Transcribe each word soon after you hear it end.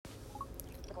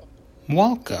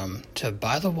Welcome to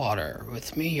By the Water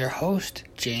with me, your host,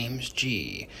 James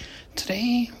G.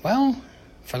 Today,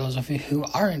 for those of you who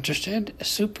are interested,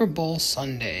 Super Bowl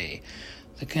Sunday.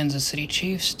 The Kansas City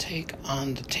Chiefs take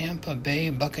on the Tampa Bay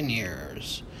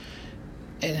Buccaneers.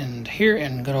 And here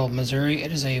in good old Missouri,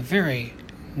 it is a very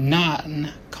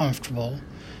non-comfortable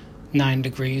 9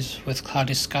 degrees with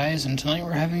cloudy skies, and tonight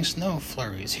we're having snow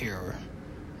flurries here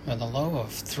with a low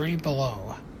of 3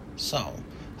 below. So,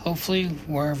 hopefully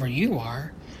wherever you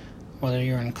are, whether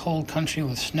you're in cold country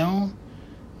with snow,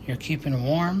 you're keeping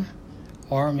warm,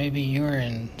 or maybe you're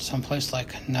in someplace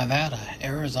like Nevada,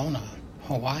 Arizona,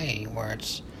 Hawaii, where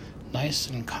it's nice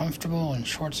and comfortable in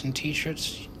shorts and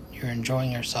t-shirts, you're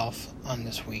enjoying yourself on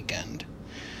this weekend.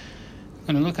 I'm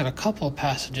going to look at a couple of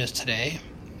passages today,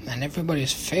 and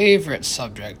everybody's favorite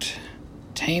subject,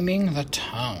 taming the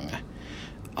tongue.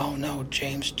 Oh no,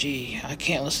 James G., I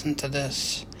can't listen to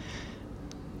this.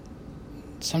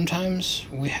 Sometimes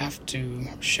we have to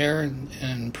share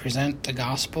and present the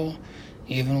gospel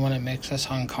even when it makes us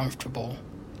uncomfortable.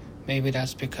 Maybe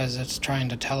that's because it's trying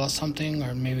to tell us something,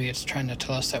 or maybe it's trying to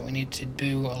tell us that we need to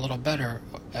do a little better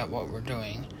at what we're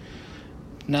doing.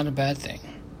 Not a bad thing.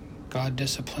 God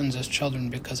disciplines his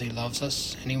children because he loves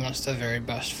us and he wants the very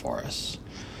best for us.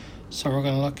 So we're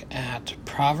going to look at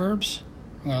Proverbs,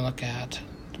 we're going to look at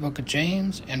the book of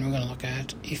James, and we're going to look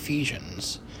at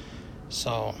Ephesians.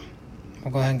 So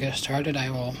we'll go ahead and get started.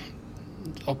 I will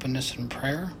open this in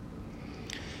prayer.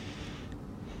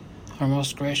 Our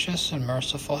most gracious and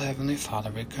merciful Heavenly Father,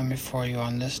 we come before you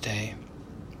on this day,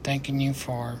 thanking you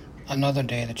for another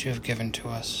day that you have given to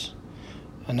us,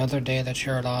 another day that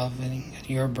you're allowing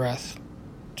your breath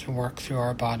to work through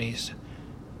our bodies.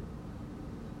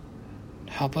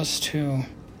 Help us to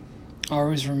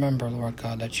always remember, Lord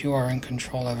God, that you are in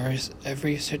control of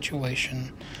every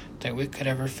situation that we could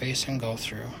ever face and go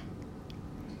through.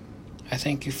 I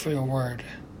thank you for your word.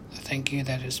 I thank you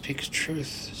that it speaks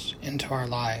truth into our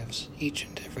lives each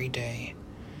and every day.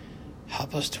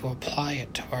 Help us to apply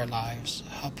it to our lives.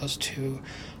 Help us to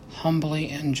humbly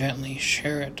and gently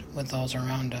share it with those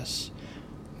around us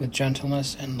with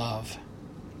gentleness and love,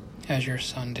 as your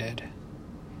Son did.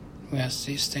 We ask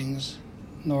these things,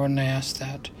 Lord, and I ask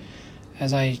that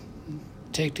as I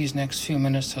take these next few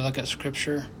minutes to look at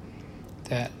Scripture,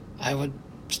 that I would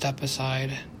step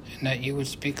aside and that you would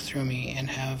speak through me and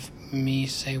have me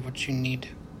say what you need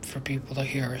for people to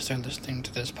hear as they're listening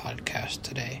to this podcast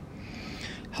today.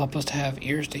 Help us to have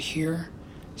ears to hear,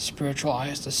 spiritual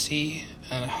eyes to see,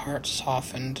 and a heart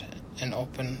softened and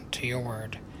open to your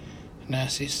word. And I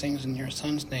ask these things in your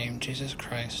Son's name, Jesus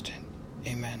Christ.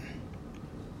 Amen.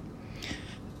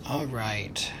 All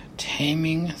right,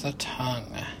 taming the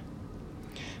tongue.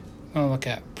 I'm going to look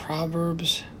at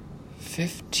Proverbs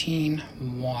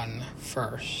 15:1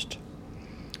 first.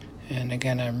 And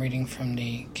again, I'm reading from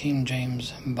the King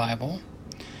James Bible.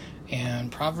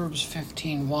 And Proverbs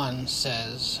 15:1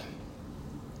 says,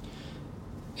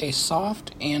 "A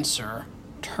soft answer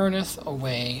turneth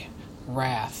away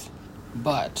wrath,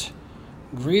 but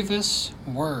grievous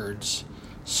words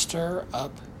stir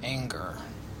up anger."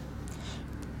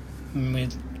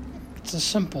 It's a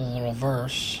simple little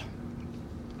verse,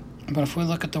 but if we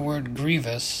look at the word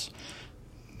grievous,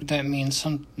 that means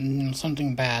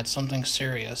something bad, something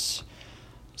serious,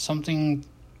 something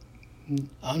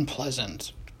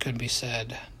unpleasant could be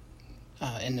said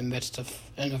in the midst of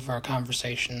our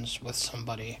conversations with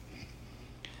somebody.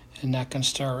 And that can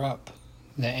stir up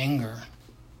the anger,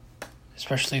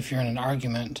 especially if you're in an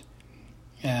argument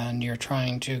and you're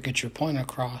trying to get your point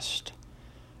across.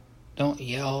 Don't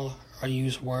yell or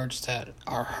use words that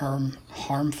are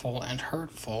harmful and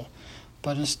hurtful,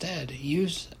 but instead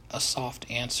use a soft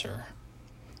answer.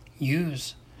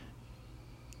 Use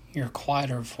your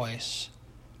quieter voice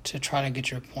to try to get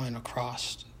your point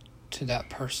across to that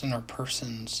person or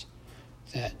persons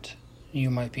that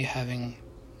you might be having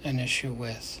an issue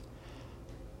with.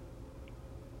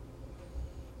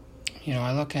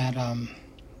 I look at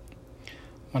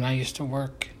when I used to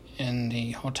work in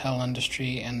the hotel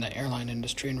industry and the airline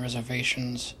industry and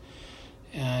reservations,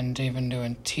 and even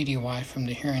doing TDY from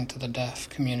the hearing to the deaf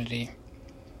community.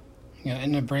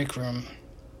 In the break room,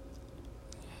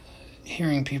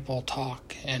 hearing people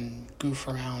talk and goof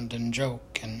around and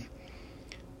joke and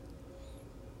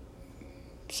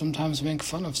sometimes make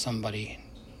fun of somebody.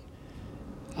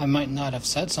 I might not have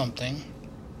said something.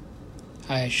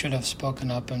 I should have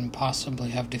spoken up and possibly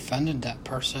have defended that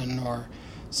person, or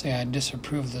say I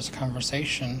disapprove of this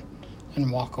conversation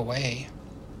and walk away.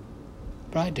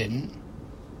 But I didn't.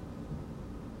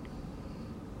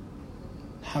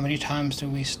 How many times do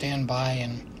we stand by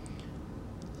and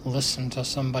listen to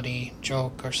somebody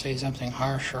joke or say something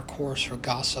harsh or coarse or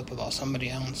gossip about somebody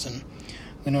else, and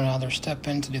we don't either step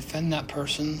in to defend that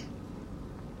person,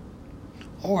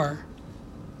 or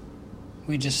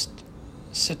we just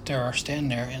sit there or stand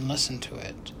there and listen to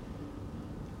it.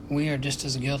 We are just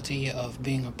as guilty of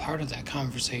being a part of that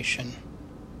conversation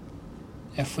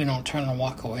if we don't turn and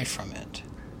walk away from it.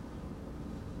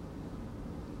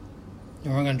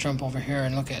 And we're going to jump over here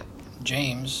and look at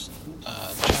James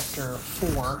chapter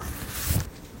 4.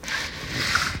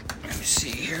 Let me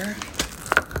see here.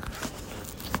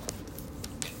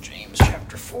 James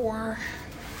chapter 4.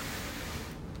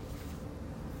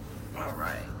 All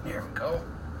right, here we go.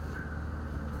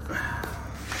 We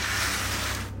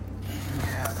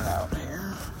have it out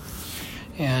here.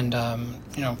 And,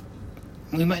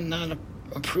 we might not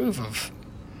approve of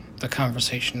the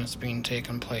conversation that's being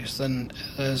taken place. Then,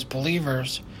 as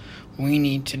believers, we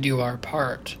need to do our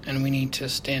part, and we need to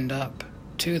stand up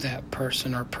to that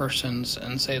person or persons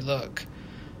and say, look,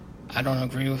 I don't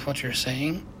agree with what you're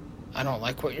saying. I don't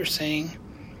like what you're saying.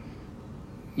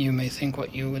 You may think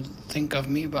what you would think of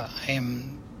me, but I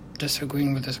am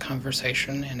disagreeing with this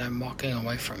conversation, and I'm walking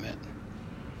away from it.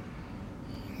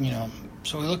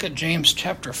 So we look at James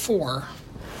chapter 4,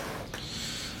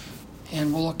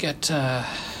 and we'll look at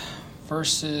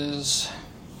verses...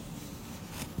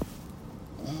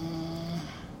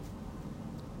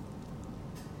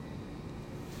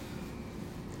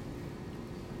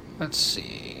 let's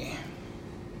see.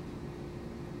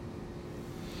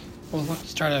 We'll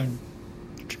start at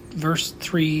verse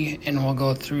 3, and we'll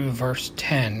go through verse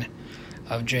 10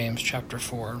 of James chapter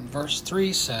 4. Verse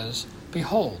 3 says,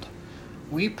 "Behold,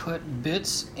 we put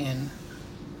bits in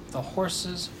the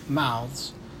horses'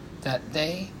 mouths, that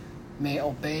they may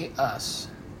obey us.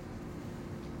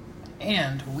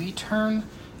 And we turn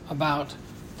about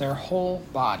their whole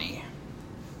body.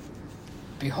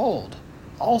 Behold,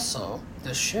 also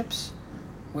the ships,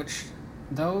 which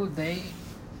though they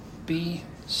be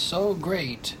so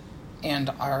great, and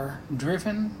are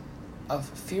driven of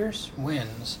fierce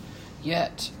winds,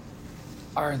 yet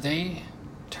are they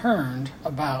turned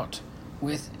about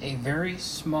with a very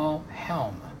small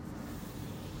helm,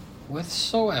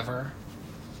 whithersoever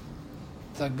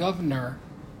the governor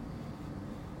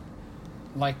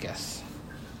liketh.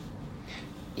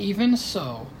 Even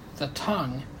so the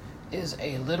tongue is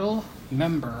a little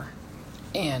member,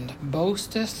 and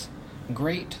boasteth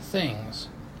great things.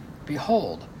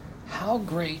 Behold, how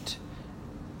great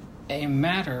a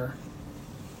matter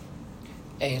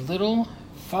a little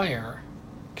fire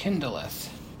kindleth.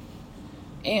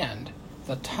 And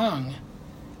the tongue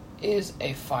is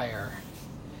a fire,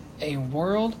 a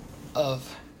world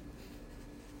of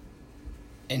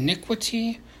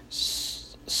iniquity.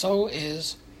 So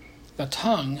is the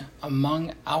tongue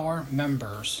among our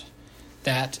members,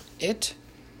 that it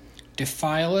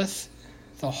defileth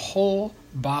the whole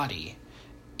body,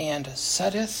 and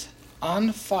setteth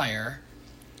on fire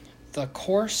the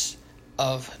course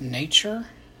of nature,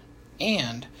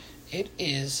 and it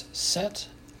is set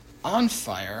on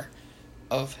fire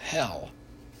of hell.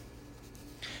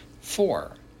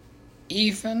 For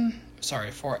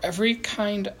every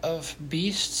kind of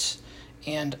beasts,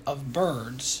 and of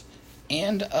birds,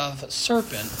 and of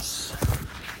serpents,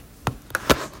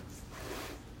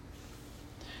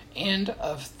 and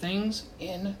of things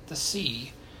in the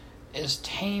sea, is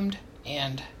tamed,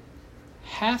 and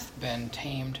hath been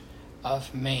tamed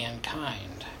of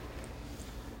mankind.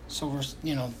 So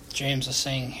James is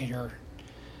saying here,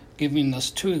 giving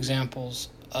us two examples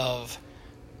of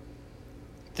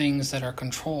things that are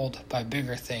controlled by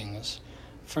bigger things.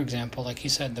 For example, like he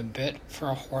said, the bit for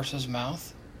a horse's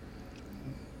mouth.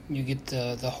 You get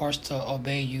the horse to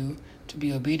obey you, to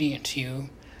be obedient to you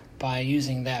by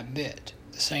using that bit.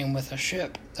 The same with a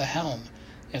ship, the helm.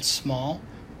 It's small,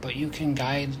 but you can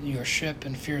guide your ship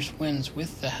in fierce winds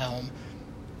with the helm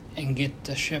and get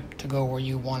the ship to go where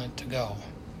you want it to go.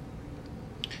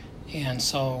 And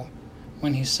so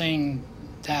when he's saying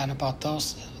that about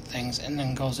those things, and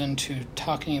then goes into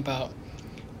talking about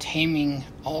taming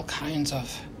all kinds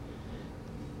of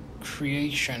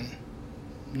creation,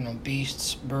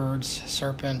 beasts, birds,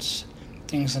 serpents,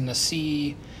 things in the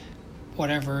sea,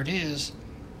 whatever it is,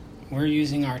 we're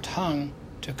using our tongue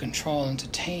to control and to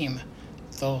tame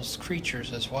those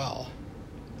creatures as well.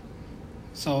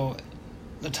 So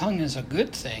the tongue is a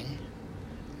good thing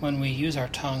when we use our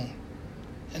tongue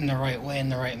in the right way, in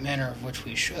the right manner of which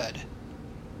we should.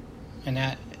 And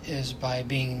that is by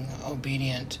being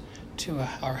obedient to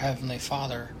our Heavenly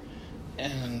Father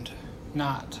and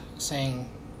not saying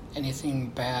anything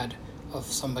bad of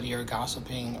somebody or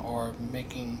gossiping or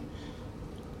making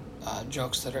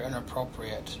jokes that are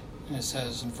inappropriate. And it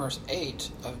says in verse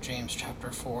 8 of James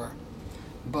chapter 4,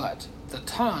 "But the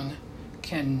tongue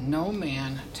can no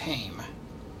man tame.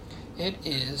 It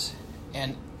is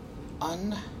an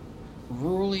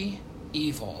unruly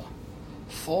evil,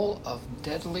 full of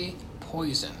deadly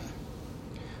poison.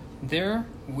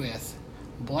 Therewith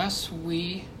bless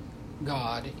we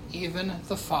God, even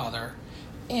the Father,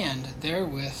 and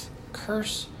therewith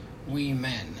curse we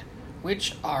men,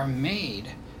 which are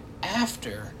made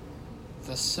after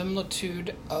the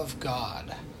similitude of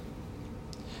God.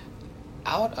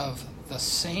 Out of the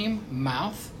same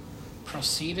mouth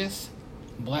proceedeth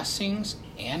blessings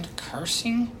and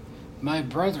cursing. My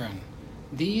brethren,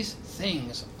 these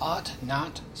things ought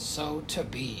not so to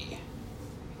be."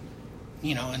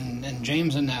 And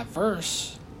James in that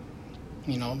verse,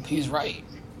 he's right.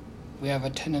 We have a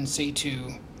tendency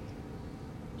to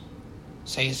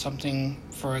say something,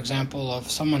 for example, of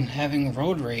someone having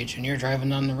road rage and you're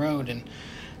driving on the road and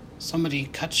somebody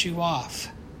cuts you off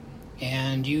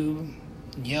and you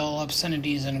yell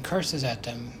obscenities and curses at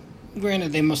them.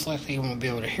 Granted, they most likely won't be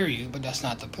able to hear you, but that's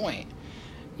not the point.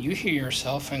 You hear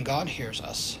yourself and God hears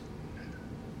us.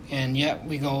 And yet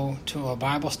we go to a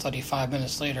Bible study 5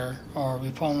 minutes later, or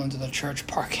we pull into the church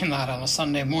parking lot on a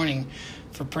Sunday morning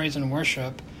for praise and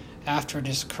worship after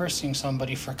just cursing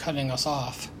somebody for cutting us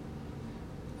off.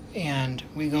 And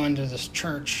we go into this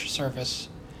church service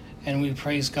and we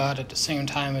praise God at the same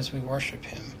time as we worship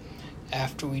Him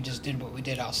after we just did what we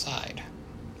did outside.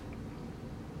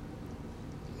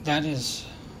 That is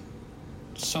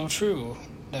so true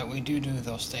that we do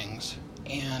those things.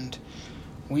 And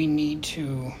we need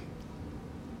to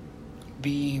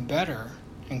be better,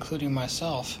 including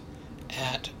myself,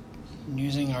 at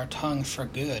using our tongue for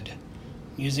good,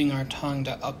 using our tongue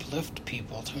to uplift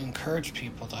people, to encourage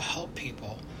people, to help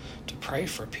people, to pray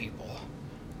for people,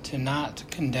 to not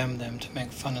condemn them, to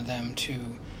make fun of them,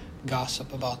 to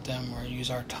gossip about them, or use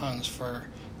our tongues for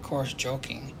coarse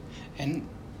joking. And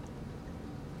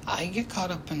I get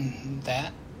caught up in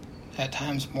that at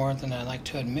times more than I like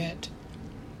to admit,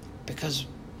 because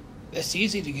it's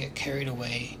easy to get carried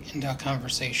away into a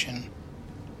conversation.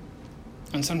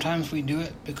 And sometimes we do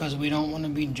it because we don't want to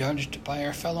be judged by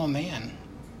our fellow man.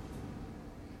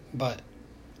 But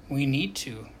we need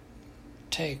to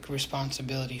take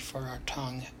responsibility for our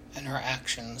tongue and our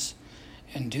actions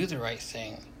and do the right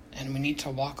thing. And we need to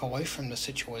walk away from the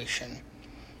situation.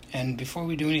 And before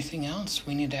we do anything else,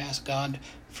 we need to ask God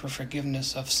for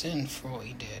forgiveness of sin for what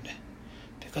we did.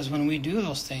 Because when we do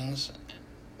those things,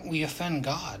 we offend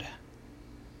God,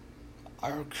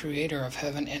 our creator of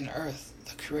heaven and earth,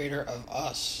 the creator of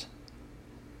us,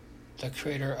 the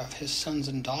creator of His sons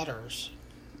and daughters.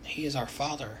 He is our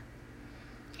Father.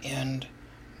 And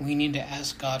we need to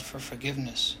ask God for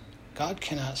forgiveness. God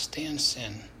cannot stand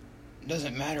sin. It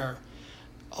doesn't matter,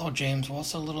 "Oh, James,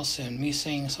 what's a little sin? Me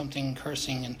saying something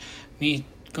cursing and me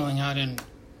going out and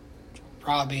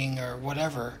robbing or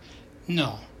whatever."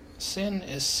 No, sin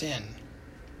is sin.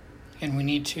 And we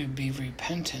need to be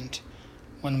repentant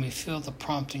when we feel the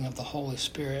prompting of the Holy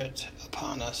Spirit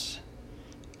upon us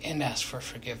and ask for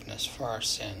forgiveness for our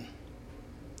sin.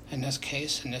 In this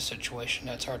case, in this situation,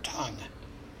 that's our tongue.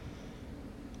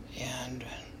 And,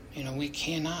 we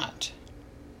cannot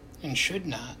and should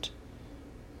not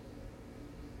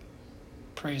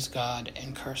praise God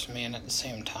and curse man at the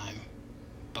same time.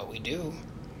 But we do.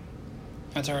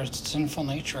 That's our sinful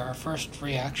nature. Our first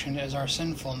reaction is our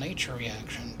sinful nature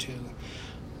reaction to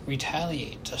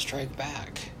retaliate, to strike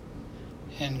back.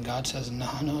 And God says, no.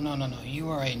 You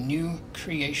are a new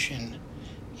creation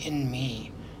in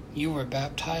me. You were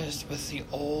baptized with the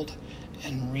old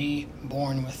and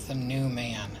reborn with the new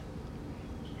man.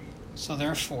 So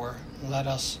therefore, let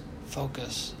us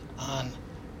focus on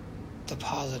the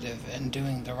positive and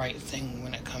doing the right thing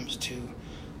when it comes to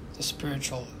the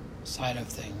spiritual side of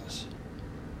things.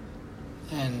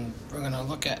 And we're going to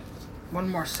look at one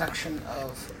more section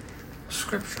of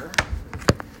Scripture,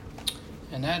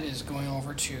 and that is going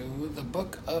over to the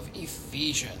book of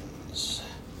Ephesians.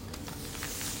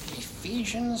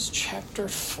 Ephesians chapter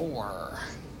 4,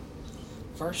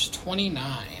 verse 29.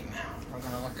 We're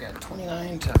going to look at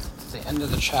 29 to the end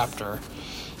of the chapter.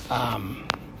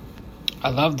 I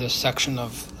love this section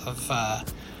of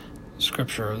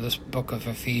Scripture, this book of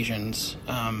Ephesians.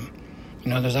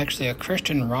 There's actually a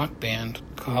Christian rock band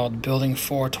called Building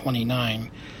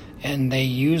 429, and they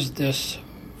use this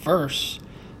verse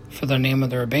for the name of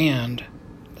their band,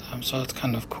 so it's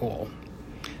kind of cool.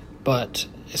 But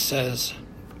it says,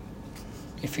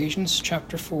 Ephesians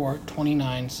chapter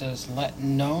 4:29 says, let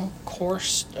no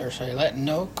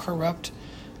corrupt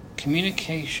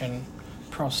communication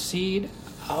proceed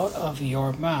out of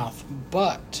your mouth,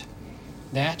 but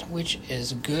that which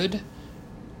is good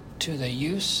to the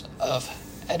use of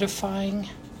edifying,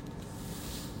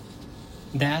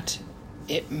 that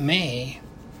it may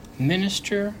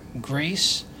minister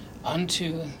grace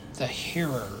unto the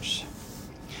hearers.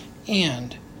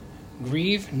 And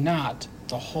grieve not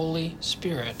the Holy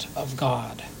Spirit of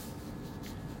God,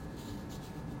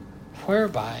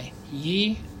 whereby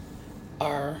ye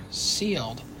are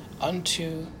sealed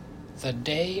unto the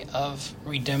day of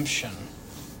redemption.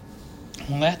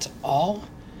 Let all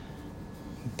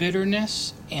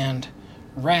bitterness and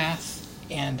wrath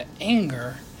and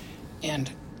anger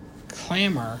and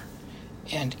clamor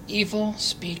and evil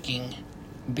speaking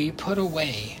be put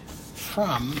away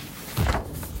from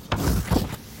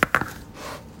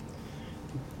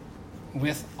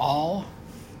with all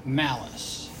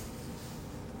malice.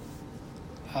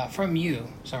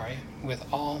 With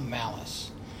all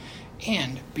malice.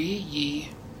 And be ye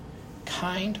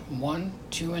kind one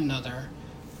to another,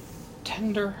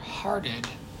 tender-hearted,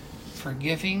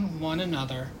 forgiving one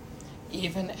another,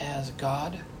 even as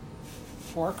God,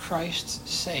 for Christ's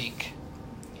sake,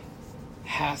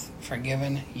 hath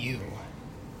forgiven you.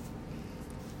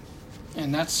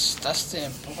 And that's the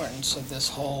importance of this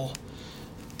whole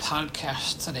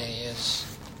podcast today,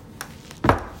 is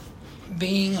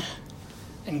being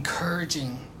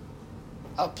encouraging,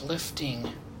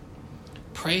 uplifting,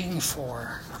 praying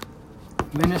for,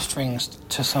 ministering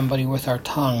to somebody with our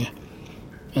tongue,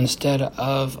 instead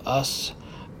of us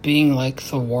being like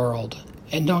the world.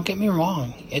 And don't get me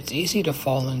wrong, it's easy to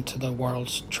fall into the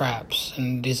world's traps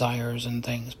and desires and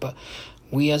things, but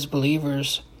we as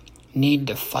believers need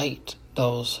to fight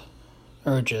those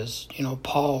urges.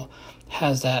 Paul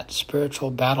has that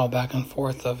spiritual battle back and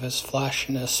forth of his flesh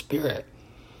and his spirit,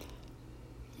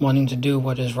 wanting to do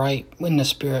what is right in the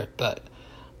spirit, but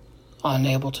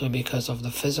unable to because of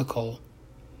the physical.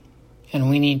 And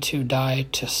we need to die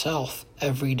to self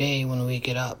every day when we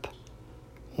get up.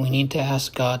 We need to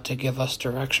ask God to give us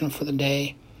direction for the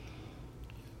day.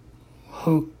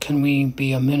 Who can we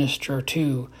be a minister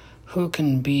to? Who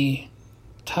can be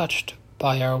touched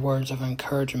by our words of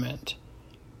encouragement?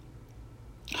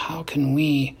 How can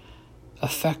we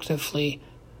effectively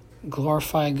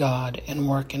glorify God and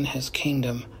work in His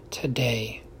kingdom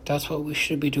today? That's what we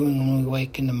should be doing when we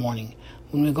wake in the morning.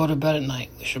 When we go to bed at night,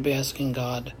 we should be asking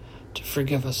God to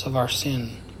forgive us of our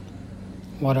sin,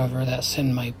 whatever that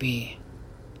sin might be.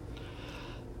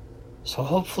 So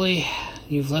hopefully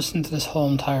you've listened to this whole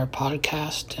entire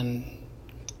podcast and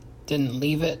didn't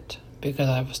leave it because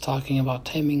I was talking about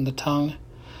taming the tongue.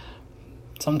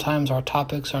 Sometimes our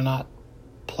topics are not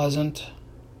pleasant,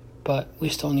 but we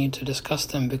still need to discuss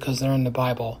them because they're in the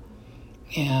Bible.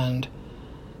 And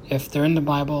if they're in the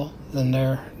Bible, then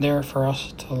they're there for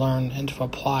us to learn and to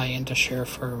apply and to share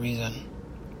for a reason.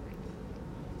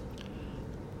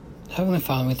 Heavenly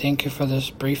Father, we thank you for this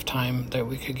brief time that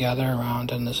we could gather around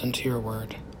and listen to your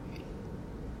word.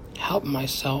 Help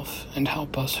myself and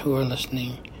help us who are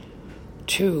listening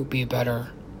to be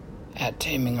better at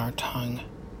taming our tongue,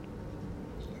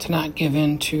 to not give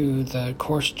in to the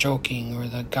coarse joking or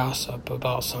the gossip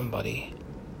about somebody,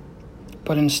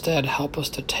 but instead help us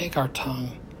to take our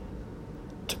tongue,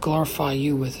 to glorify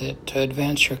you with it, to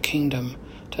advance your kingdom,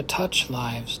 to touch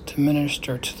lives, to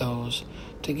minister to those,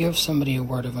 to give somebody a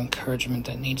word of encouragement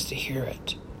that needs to hear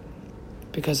it.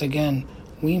 Because again,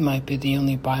 we might be the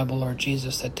only Bible or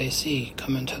Jesus that they see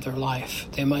come into their life.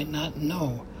 They might not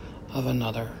know of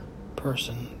another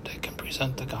person that can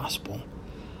present the gospel.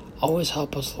 Always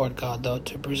help us, Lord God, though,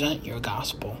 to present your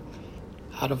gospel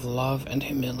out of love and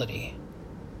humility.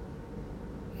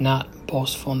 Not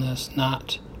boastfulness,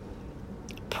 not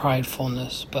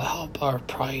pridefulness, but help our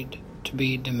pride to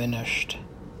be diminished.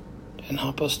 And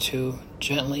help us to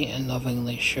gently and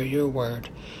lovingly share your word,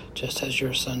 just as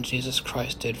your Son Jesus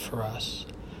Christ did for us.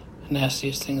 And ask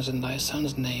these things in thy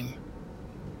Son's name,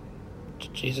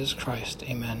 Jesus Christ.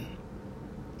 Amen.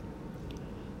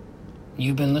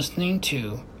 You've been listening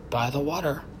to By the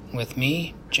Water with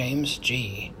me, James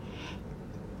G.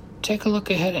 Take a look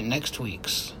ahead at next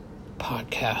week's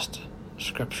podcast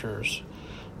scriptures.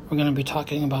 We're going to be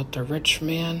talking about the rich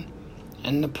man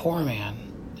and the poor man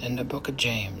in the book of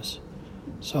James.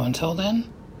 So until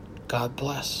then, God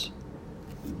bless.